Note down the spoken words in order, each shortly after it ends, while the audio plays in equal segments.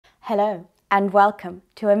Hello and welcome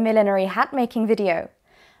to a millinery hat making video.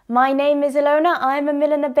 My name is Ilona, I'm a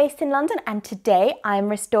milliner based in London, and today I'm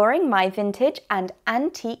restoring my vintage and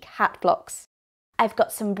antique hat blocks. I've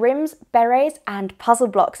got some brims, berets and puzzle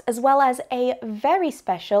blocks, as well as a very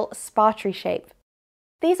special Sureshape.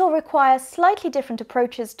 These all require slightly different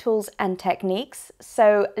approaches, tools and techniques,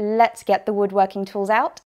 so let's get the woodworking tools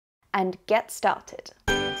out and get started.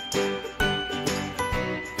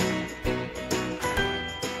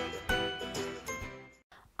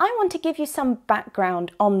 I want to give you some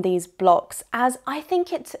background on these blocks, as I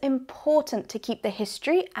think it's important to keep the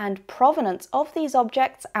history and provenance of these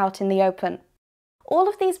objects out in the open. All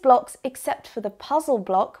of these blocks, except for the puzzle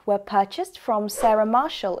block, were purchased from Sarah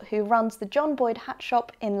Marshall, who runs the John Boyd Hat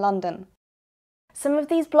Shop in London. Some of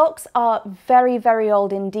these blocks are very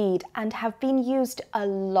old indeed and have been used a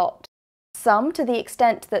lot, some to the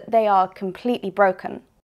extent that they are completely broken.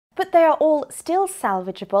 But they are all still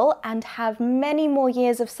salvageable and have many more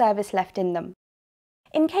years of service left in them.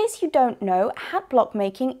 In case you don't know, hat block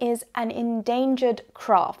making is an endangered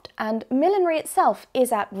craft and millinery itself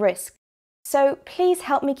is at risk. So please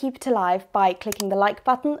help me keep it alive by clicking the like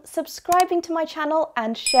button, subscribing to my channel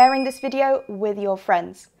and sharing this video with your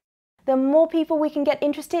friends. The more people we can get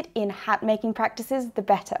interested in hat making practices, the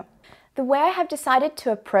better. The way I have decided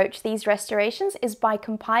to approach these restorations is by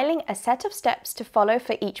compiling a set of steps to follow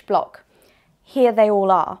for each block. Here they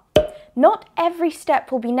all are. Not every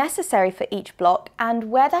step will be necessary for each block,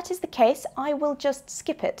 and where that is the case, I will just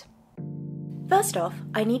skip it. First off,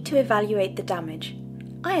 I need to evaluate the damage.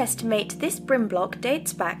 I estimate this brim block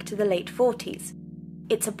dates back to the late 40s.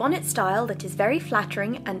 It's a bonnet style that is very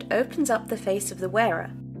flattering and opens up the face of the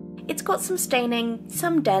wearer. It's got some staining,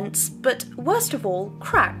 some dents, but worst of all,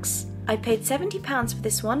 cracks. I paid £70 for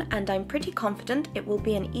this one and I'm pretty confident it will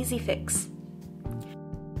be an easy fix.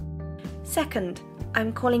 Second,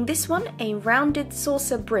 I'm calling this one a rounded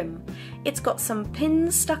saucer brim. It's got some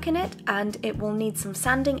pins stuck in it and it will need some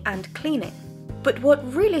sanding and cleaning. But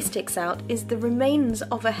what really sticks out is the remains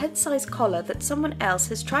of a head-size collar that someone else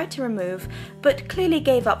has tried to remove but clearly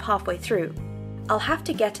gave up halfway through. I'll have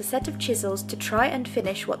to get a set of chisels to try and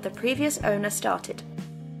finish what the previous owner started.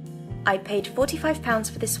 I paid £45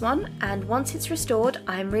 for this one, and once it's restored,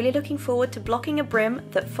 I'm really looking forward to blocking a brim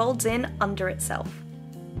that folds in under itself.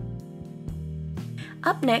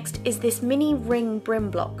 Up next is this mini ring brim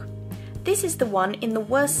block. This is the one in the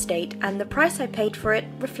worst state, and the price I paid for it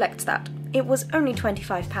reflects that. It was only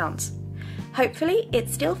 £25. Hopefully,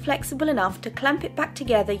 it's still flexible enough to clamp it back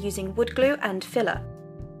together using wood glue and filler.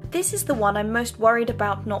 This is the one I'm most worried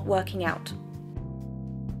about not working out.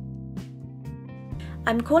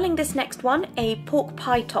 I'm calling this next one a pork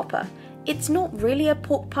pie topper. It's not really a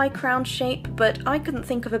pork pie crown shape, but I couldn't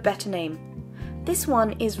think of a better name. This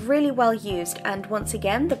one is really well used, and once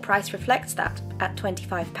again the price reflects that, at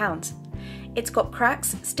 £25. It's got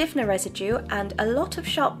cracks, stiffener residue and a lot of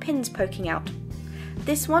sharp pins poking out.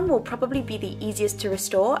 This one will probably be the easiest to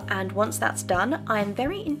restore, and once that's done, I am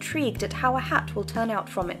very intrigued at how a hat will turn out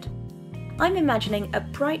from it. I'm imagining a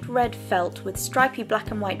bright red felt with stripy black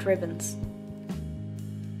and white ribbons.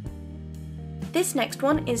 This next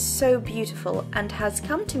one is so beautiful and has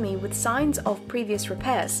come to me with signs of previous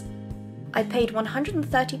repairs. I paid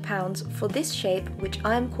 £130 for this shape, which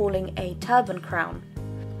I am calling a turban crown.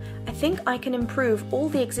 I think I can improve all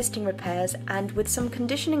the existing repairs, and with some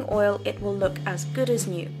conditioning oil it will look as good as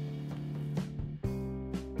new.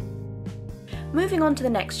 Moving on to the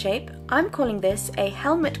next shape, I'm calling this a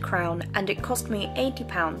helmet crown and it cost me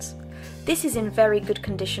 £80. This is in very good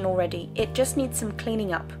condition already, it just needs some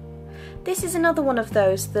cleaning up. This is another one of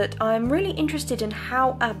those that I'm really interested in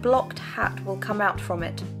how a blocked hat will come out from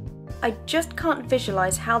it. I just can't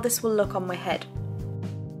visualise how this will look on my head.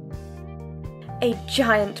 A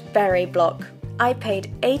giant beret block. I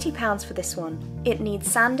paid £80 for this one. It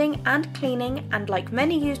needs sanding and cleaning, and like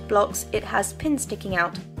many used blocks, it has pins sticking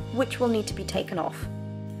out, which will need to be taken off.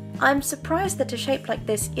 I'm surprised that a shape like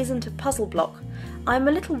this isn't a puzzle block. I'm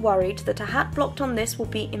a little worried that a hat blocked on this will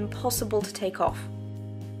be impossible to take off.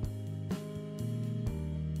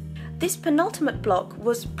 This penultimate block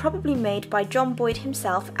was probably made by John Boyd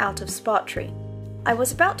himself out of spatula. I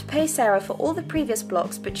was about to pay Sarah for all the previous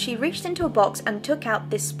blocks, but she reached into a box and took out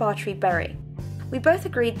this spatula beret. We both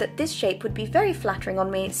agreed that this shape would be very flattering on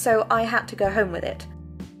me, so I had to go home with it.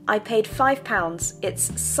 I paid £5,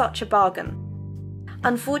 it's such a bargain.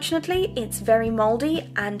 Unfortunately, it's very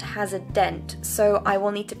mouldy and has a dent, so I will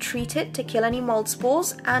need to treat it to kill any mould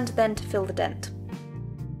spores and then to fill the dent.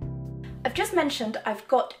 A I've just mentioned I've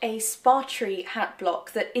got a Spatula hat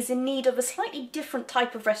block that is in need of a slightly different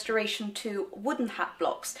type of restoration to wooden hat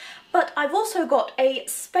blocks, but I've also got a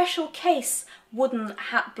special case wooden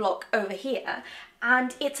hat block over here,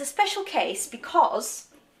 and it's a special case because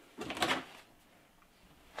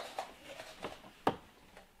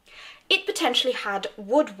it potentially had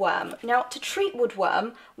woodworm. Now, to treat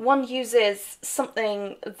woodworm, one uses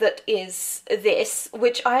something that is this,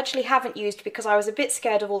 which I actually haven't used because I was a bit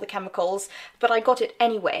scared of all the chemicals, but I got it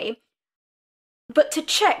anyway. But to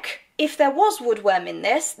check if there was woodworm in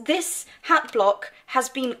this hat block has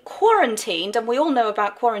been quarantined, and we all know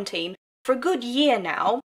about quarantine, for a good year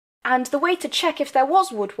now. And the way to check if there was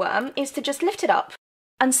woodworm is to just lift it up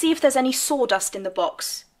and see if there's any sawdust in the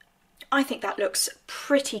box. I think that looks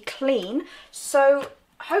pretty clean, so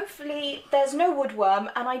hopefully there's no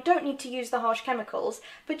woodworm and I don't need to use the harsh chemicals,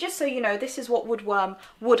 but just so you know, this is what woodworm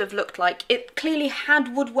would have looked like. It clearly had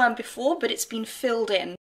woodworm before, but it's been filled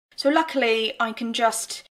in. So luckily I can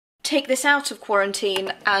just take this out of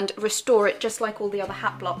quarantine and restore it just like all the other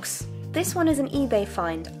hat blocks. This one is an eBay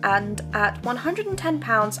find, and at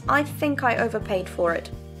 £110 I think I overpaid for it.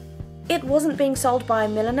 It wasn't being sold by a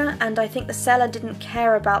milliner, and I think the seller didn't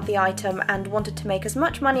care about the item and wanted to make as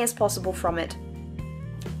much money as possible from it.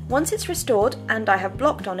 Once it's restored and I have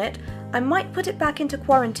blocked on it, I might put it back into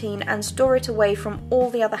quarantine and store it away from all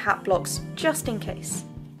the other hat blocks, just in case.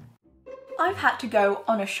 I've had to go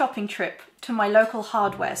on a shopping trip to my local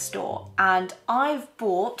hardware store, and I've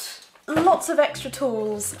bought lots of extra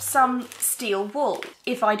tools, some steel wool.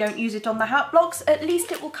 If I don't use it on the hat blocks, at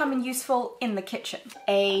least it will come in useful in the kitchen.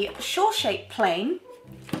 A Sureshape plane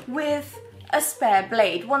with a spare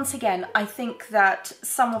blade. Once again, I think that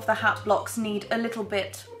some of the hat blocks need a little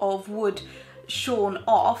bit of wood shorn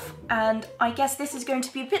off, and I guess this is going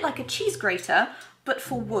to be a bit like a cheese grater, but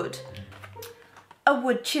for wood. A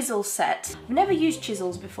wood chisel set. I've never used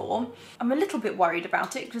chisels before. I'm a little bit worried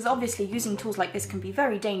about it because obviously using tools like this can be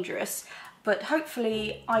very dangerous, but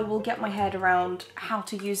hopefully I will get my head around how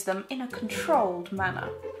to use them in a controlled manner.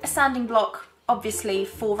 A sanding block, obviously,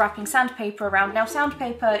 for wrapping sandpaper around. Now,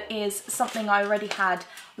 sandpaper is something I already had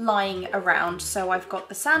lying around, so I've got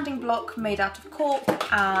the sanding block made out of cork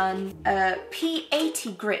and a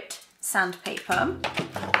P80 grit sandpaper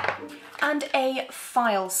and a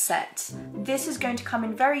file set. This is going to come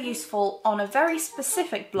in very useful on a very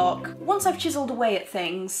specific block. Once I've chiseled away at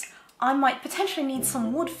things, I might potentially need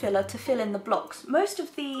some wood filler to fill in the blocks. Most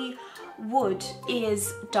of the wood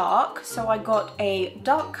is dark, so I got a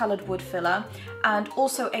dark coloured wood filler and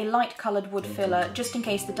also a light coloured wood filler just in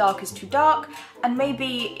case the dark is too dark, and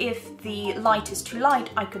maybe if the light is too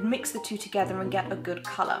light I could mix the two together and get a good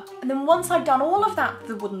colour. And then once I've done all of that with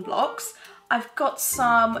the wooden blocks, I've got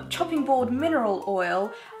some chopping board mineral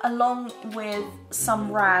oil along with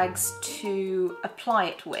some rags to apply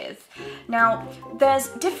it with. Now, there's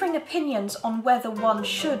differing opinions on whether one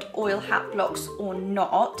should oil hat blocks or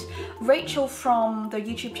not. Rachel from the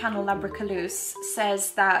YouTube channel Labricaloose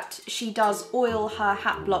says that she does oil her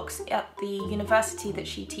hat blocks at the university that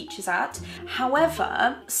she teaches at.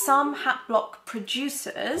 However, some hat block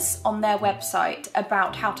producers on their website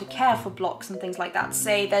about how to care for blocks and things like that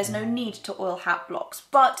say there's no need to oil hat blocks,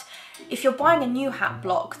 but if you're buying a new hat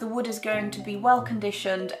block, the wood is going to be well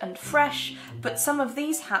conditioned and fresh, but some of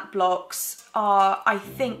these hat blocks are, I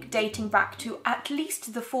think, dating back to at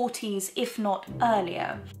least the 40s, if not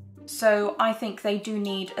earlier. So I think they do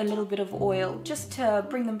need a little bit of oil just to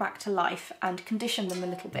bring them back to life and condition them a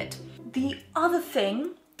little bit. The other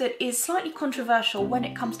thing that is slightly controversial when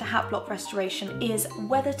it comes to hat block restoration is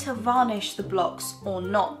whether to varnish the blocks or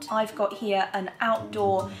not. I've got here an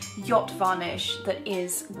outdoor yacht varnish that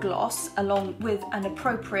is gloss along with an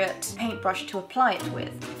appropriate paintbrush to apply it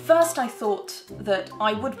with. First I thought that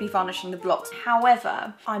I would be varnishing the blocks,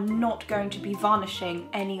 however I'm not going to be varnishing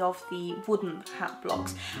any of the wooden hat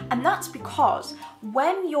blocks, and that's because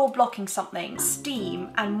when you're blocking something, steam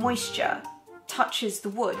and moisture touches the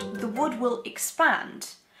wood will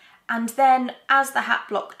expand. And then as the hat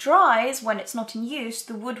block dries, when it's not in use,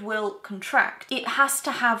 the wood will contract. It has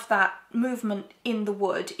to have that movement in the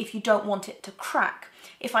wood if you don't want it to crack.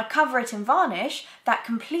 If I cover it in varnish, that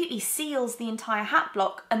completely seals the entire hat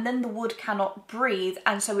block and then the wood cannot breathe,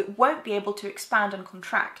 and so it won't be able to expand and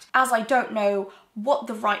contract. As I don't know what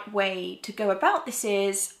the right way to go about this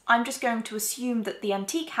is, I'm just going to assume that the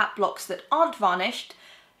antique hat blocks that aren't varnished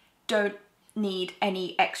don't need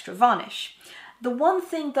any extra varnish. The one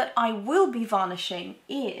thing that I will be varnishing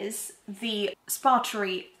is the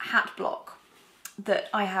Spatula hat block that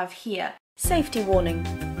I have here. Safety warning: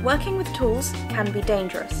 working with tools can be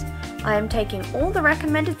dangerous. I am taking all the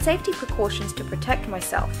recommended safety precautions to protect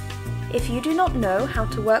myself. If you do not know how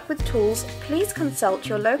to work with tools, please consult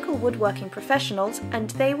your local woodworking professionals and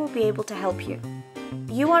they will be able to help you.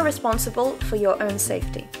 You are responsible for your own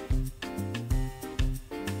safety.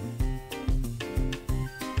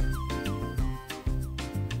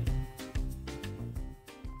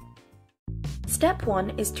 Step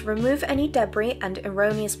 1 is to remove any debris and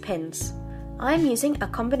erroneous pins. I am using a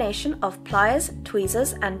combination of pliers,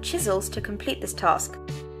 tweezers and chisels to complete this task.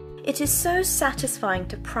 It is so satisfying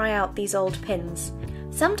to pry out these old pins.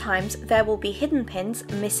 Sometimes there will be hidden pins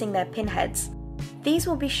missing their pin heads. These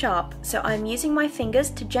will be sharp, so I am using my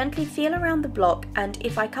fingers to gently feel around the block, and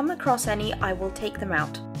if I come across any, I will take them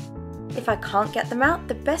out. If I can't get them out,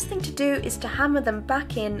 the best thing to do is to hammer them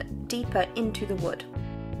back in deeper into the wood.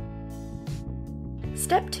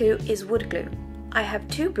 Step 2 is wood glue. I have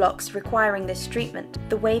 2 blocks requiring this treatment,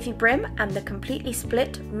 the wavy brim and the completely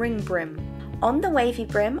split ring brim. On the wavy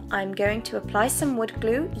brim, I'm going to apply some wood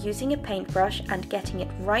glue using a paintbrush and getting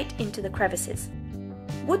it right into the crevices.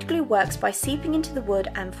 Wood glue works by seeping into the wood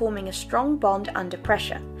and forming a strong bond under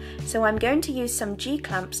pressure, so I'm going to use some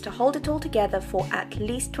G-clamps to hold it all together for at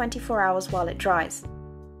least 24 hours while it dries.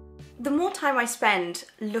 The more time I spend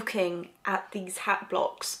looking at these hat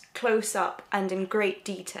blocks close up and in great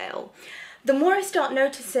detail, the more I start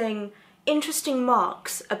noticing interesting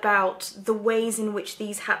marks about the ways in which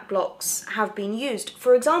these hat blocks have been used.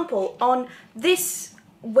 For example, on this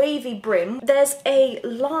wavy brim, there's a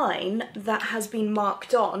line that has been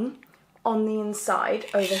marked on the inside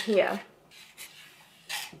over here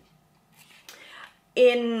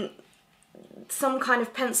in some kind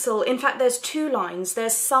of pencil. In fact, there's 2 lines.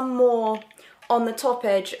 There's some more on the top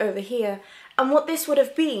edge over here. And what this would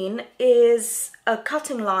have been is a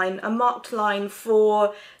cutting line, a marked line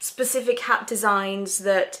for specific hat designs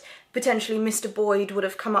that potentially Mr. Boyd would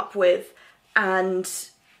have come up with, and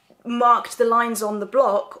marked the lines on the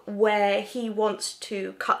block where he wants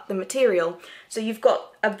to cut the material. So you've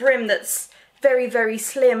got a brim that's very, very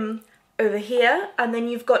slim over here, and then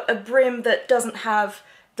you've got a brim that doesn't have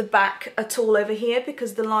the back at all over here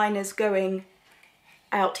because the line is going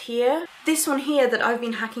out here. This one here that I've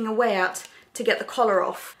been hacking away at to get the collar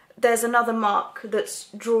off, there's another mark that's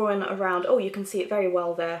drawn around. Oh, you can see it very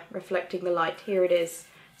well there, reflecting the light. Here it is.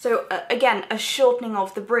 So again, a shortening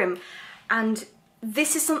of the brim. And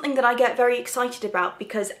this is something that I get very excited about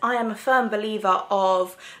because I am a firm believer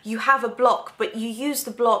of you have a block, but you use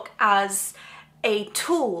the block as a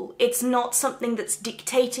tool. It's not something that's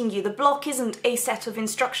dictating you. The block isn't a set of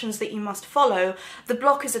instructions that you must follow. The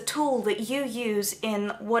block is a tool that you use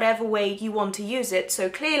in whatever way you want to use it. So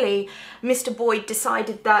clearly Mr. Boyd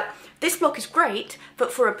decided that this block is great,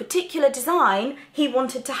 but for a particular design he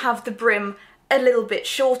wanted to have the brim a little bit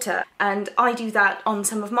shorter, and I do that on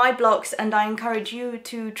some of my blocks, and I encourage you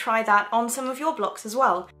to try that on some of your blocks as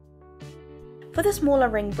well. For the smaller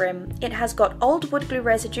ring brim, it has got old wood glue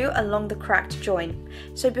residue along the cracked join,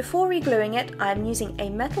 so before regluing it I am using a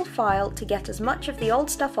metal file to get as much of the old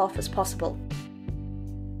stuff off as possible.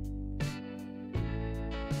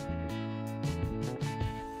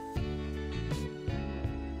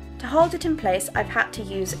 To hold it in place, I've had to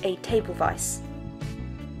use a table vise.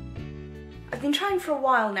 I've been trying for a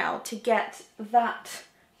while now to get that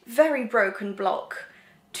very broken block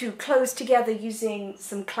to close together using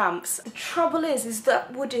some clamps. The trouble is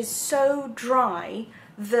that wood is so dry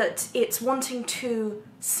that it's wanting to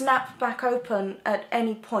snap back open at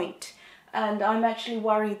any point, and I'm actually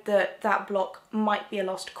worried that that block might be a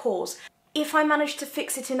lost cause. If I manage to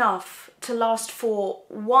fix it enough to last for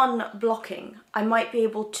one blocking, I might be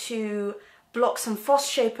able to block some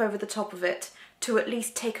Sureshape over the top of it to at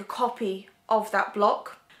least take a copy of that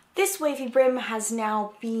block. This wavy brim has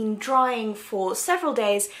now been drying for several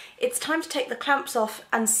days. It's time to take the clamps off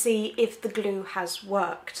and see if the glue has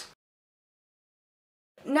worked.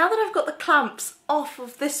 Now that I've got the clamps off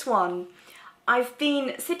of this one, I've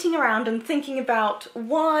been sitting around and thinking about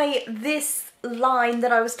why this line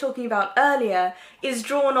that I was talking about earlier is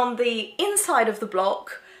drawn on the inside of the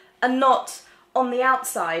block and not on the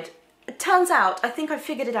outside. It turns out, I think I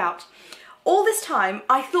figured it out. All this time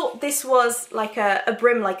I thought this was like a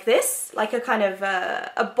brim like this, like a kind of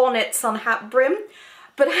a bonnet sun hat brim,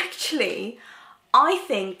 but actually I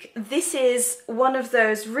think this is one of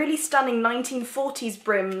those really stunning 1940s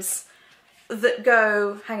brims that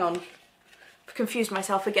go, hang on, I've confused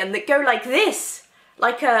myself again, that go like this,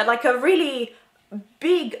 like a really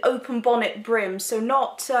big open bonnet brim, so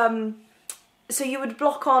not, so you would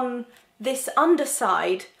block on this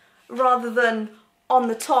underside rather than on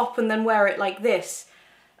the top and then wear it like this,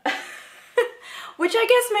 which I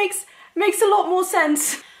guess makes a lot more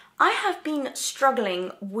sense. I have been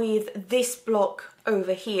struggling with this block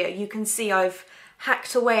over here. You can see I've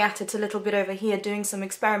hacked away at it a little bit over here, doing some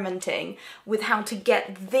experimenting with how to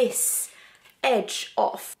get this edge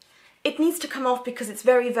off. It needs to come off because it's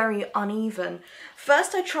very, very uneven.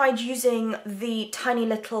 First I tried using the tiny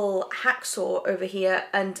little hacksaw over here,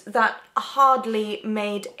 and that hardly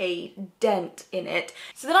made a dent in it.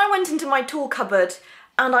 So then I went into my tool cupboard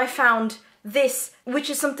and I found this, which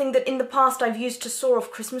is something that in the past I've used to saw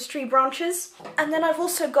off Christmas tree branches. And then I've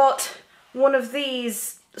also got one of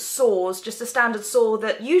these saws, just a standard saw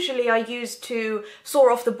that usually I use to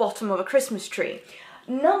saw off the bottom of a Christmas tree.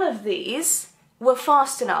 None of these were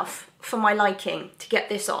fast enough for my liking to get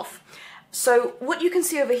this off. So what you can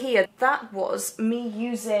see over here, that was me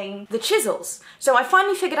using the chisels. So I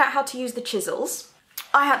finally figured out how to use the chisels.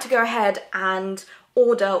 I had to go ahead and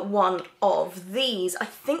order one of these. I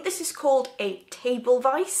think this is called a table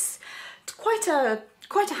vise. It's quite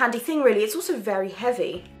a handy thing really. It's also very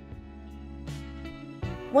heavy.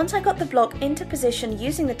 Once I got the block into position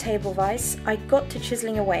using the table vise, I got to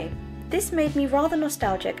chiseling away. This made me rather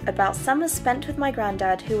nostalgic about summers spent with my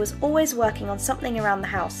granddad, who was always working on something around the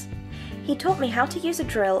house. He taught me how to use a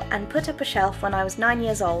drill and put up a shelf when I was 9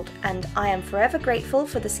 years old, and I am forever grateful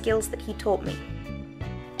for the skills that he taught me.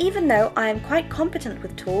 Even though I am quite competent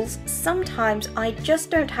with tools, sometimes I just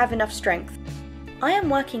don't have enough strength. I am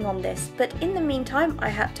working on this, but in the meantime I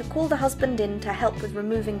had to call the husband in to help with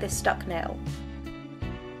removing this stuck nail.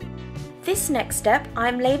 This next step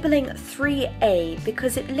I'm labelling 3A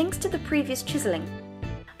because it links to the previous chiselling.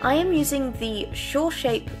 I am using the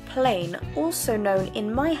Sureshape plane, also known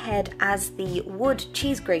in my head as the wood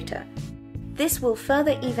cheese grater. This will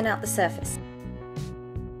further even out the surface.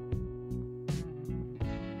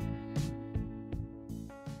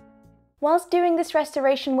 Whilst doing this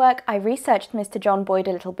restoration work, I researched Mr. John Boyd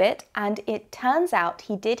a little bit, and it turns out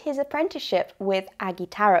he did his apprenticeship with Aggie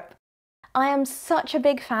Tarrop. I am such a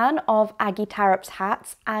big fan of Aggie Tarrop's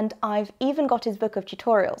hats, and I've even got his book of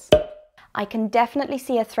tutorials. I can definitely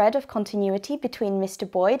see a thread of continuity between Mr.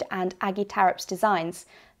 Boyd and Aggie Tarrop's designs,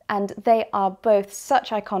 and they are both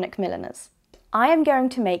such iconic milliners. I am going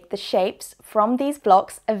to make the shapes from these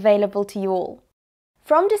blocks available to you all.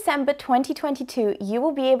 From December 2022, you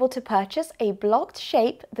will be able to purchase a blocked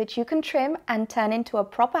shape that you can trim and turn into a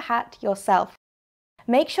proper hat yourself.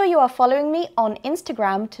 Make sure you are following me on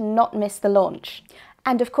Instagram to not miss the launch.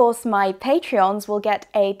 And of course, my Patreons will get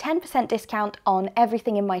a 10% discount on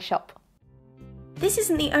everything in my shop. This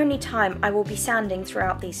isn't the only time I will be sanding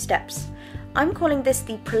throughout these steps. I'm calling this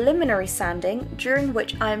the preliminary sanding, during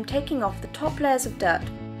which I am taking off the top layers of dirt.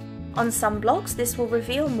 On some blocks this will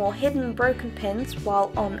reveal more hidden broken pins,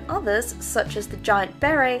 while on others, such as the giant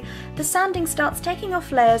beret, the sanding starts taking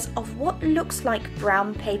off layers of what looks like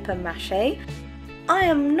brown paper mache. I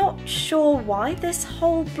am not sure why this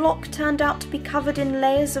whole block turned out to be covered in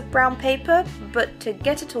layers of brown paper, but to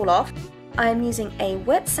get it all off, I am using a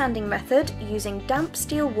wet sanding method using damp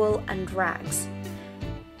steel wool and rags.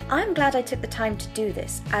 I am glad I took the time to do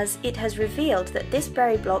this, as it has revealed that this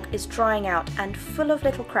berry block is drying out and full of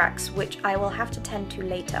little cracks, which I will have to tend to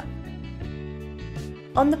later.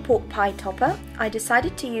 On the pork pie topper, I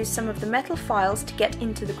decided to use some of the metal files to get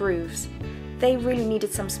into the grooves. They really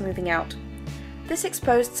needed some smoothing out. This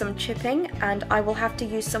exposed some chipping, and I will have to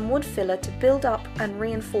use some wood filler to build up and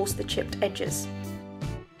reinforce the chipped edges.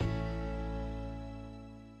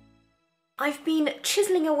 I've been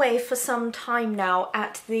chiselling away for some time now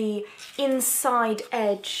at the inside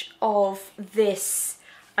edge of this,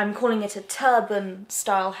 I'm calling it a turban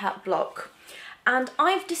style hat block, and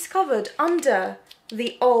I've discovered under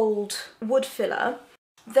the old wood filler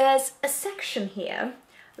there's a section here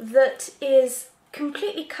that is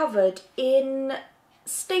completely covered in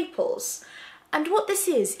staples, and what this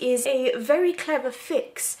is a very clever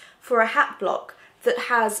fix for a hat block that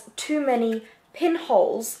has too many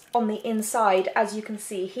pinholes on the inside, as you can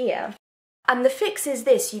see here. And the fix is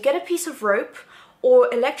this: you get a piece of rope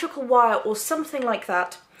or electrical wire or something like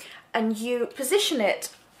that, and you position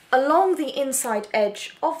it along the inside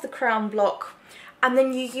edge of the crown block, and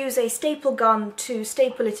then you use a staple gun to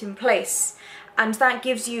staple it in place, and that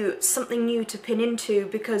gives you something new to pin into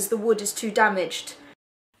because the wood is too damaged.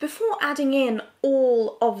 Before adding in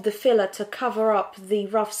all of the filler to cover up the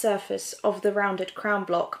rough surface of the rounded crown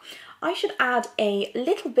block, I should add a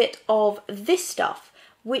little bit of this stuff,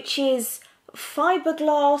 which is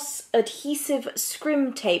fiberglass adhesive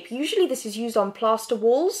scrim tape. Usually this is used on plaster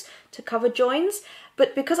walls to cover joins,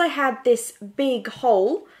 but because I had this big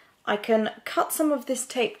hole, I can cut some of this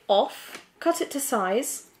tape off, cut it to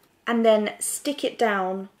size, and then stick it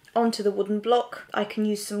down onto the wooden block. I can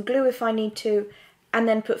use some glue if I need to, and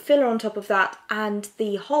then put filler on top of that, and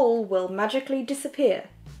the hole will magically disappear.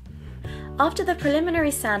 After the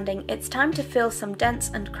preliminary sanding, it's time to fill some dents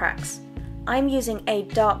and cracks. I'm using a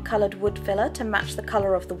dark coloured wood filler to match the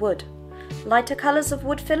colour of the wood. Lighter colours of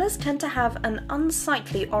wood fillers tend to have an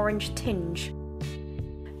unsightly orange tinge.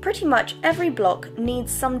 Pretty much every block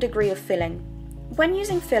needs some degree of filling. When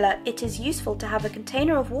using filler, it is useful to have a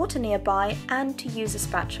container of water nearby and to use a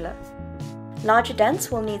spatula. Larger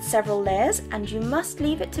dents will need several layers, and you must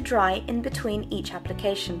leave it to dry in between each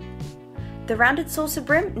application. The rounded saucer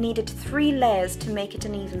brim needed 3 layers to make it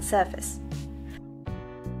an even surface.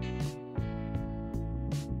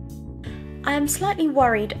 I am slightly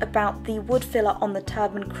worried about the wood filler on the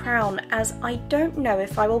turban crown, as I don't know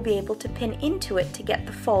if I will be able to pin into it to get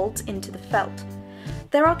the folds into the felt.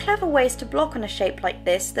 There are clever ways to block on a shape like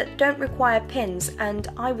this that don't require pins, and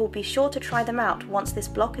I will be sure to try them out once this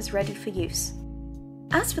block is ready for use.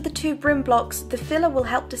 As for the 2 brim blocks, the filler will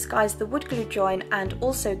help disguise the wood glue join and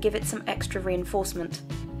also give it some extra reinforcement.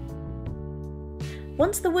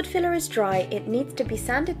 Once the wood filler is dry, it needs to be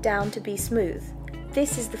sanded down to be smooth.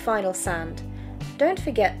 This is the final sand. Don't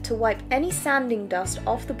forget to wipe any sanding dust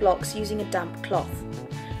off the blocks using a damp cloth.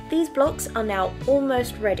 These blocks are now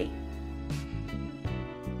almost ready.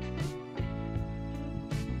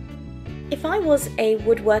 If I was a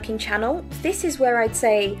woodworking channel, this is where I'd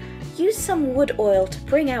say, use some wood oil to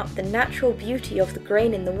bring out the natural beauty of the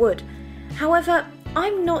grain in the wood. However,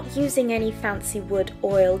 I'm not using any fancy wood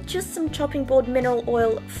oil, just some chopping board mineral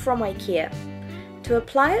oil from IKEA. To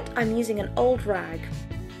apply it, I'm using an old rag.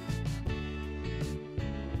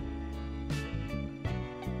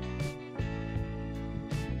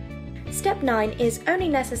 Step 9 is only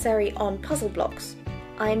necessary on puzzle blocks.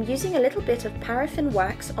 I am using a little bit of paraffin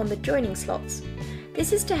wax on the joining slots.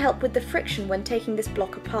 This is to help with the friction when taking this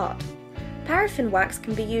block apart. Paraffin wax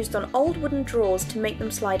can be used on old wooden drawers to make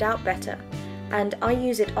them slide out better, and I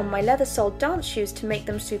use it on my leather-soled dance shoes to make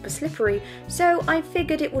them super slippery, so I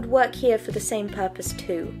figured it would work here for the same purpose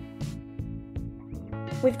too.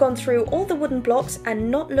 We've gone through all the wooden blocks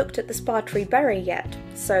and not looked at the spartery berry yet,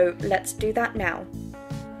 so let's do that now.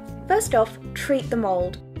 First off, treat the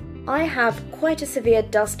mould. I have quite a severe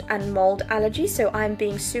dust and mould allergy, so I'm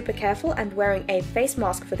being super careful and wearing a face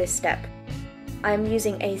mask for this step. I am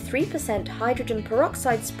using a 3% hydrogen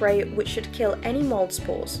peroxide spray which should kill any mould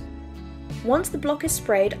spores. Once the block is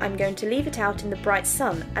sprayed, I'm going to leave it out in the bright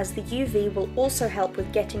sun, as the UV will also help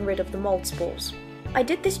with getting rid of the mould spores. I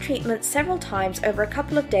did this treatment several times over a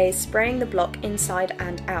couple of days, spraying the block inside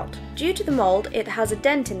and out. Due to the mould, it has a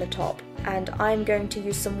dent in the top, and I'm going to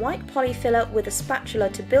use some white poly filler with a spatula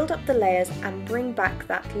to build up the layers and bring back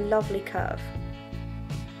that lovely curve.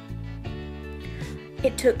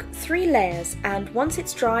 It took 3 layers, and once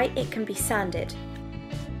it's dry, it can be sanded.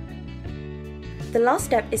 The last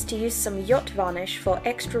step is to use some yacht varnish for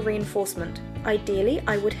extra reinforcement. Ideally,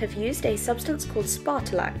 I would have used a substance called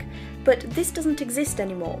Spartalac, but this doesn't exist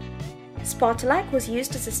anymore. Spartalac was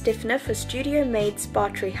used as a stiffener for studio-made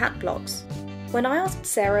spartery hat blocks. When I asked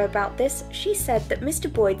Sarah about this, she said that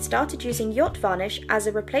Mr. Boyd started using yacht varnish as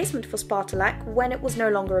a replacement for Spartalac when it was no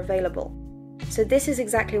longer available. So this is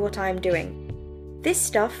exactly what I am doing. This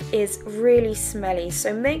stuff is really smelly,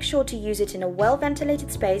 so make sure to use it in a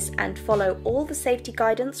well-ventilated space and follow all the safety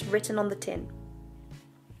guidance written on the tin.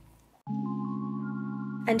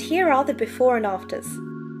 And here are the before and afters.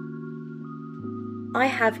 I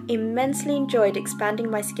have immensely enjoyed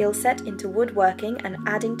expanding my skill set into woodworking and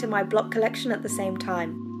adding to my block collection at the same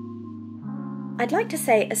time. I'd like to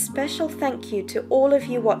say a special thank you to all of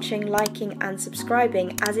you watching, liking and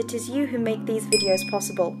subscribing, as it is you who make these videos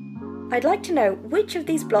possible. I'd like to know which of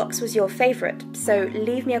these blocks was your favourite, so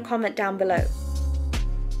leave me a comment down below.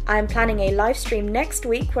 I am planning a live stream next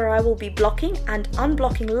week where I will be blocking and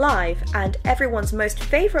unblocking live, and everyone's most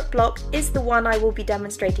favourite block is the one I will be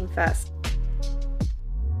demonstrating first.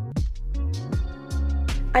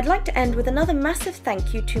 I'd like to end with another massive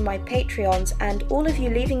thank you to my Patreons and all of you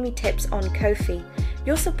leaving me tips on Ko-fi.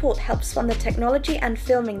 Your support helps fund the technology and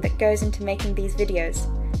filming that goes into making these videos.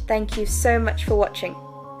 Thank you so much for watching.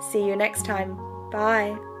 See you next time.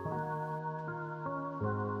 Bye.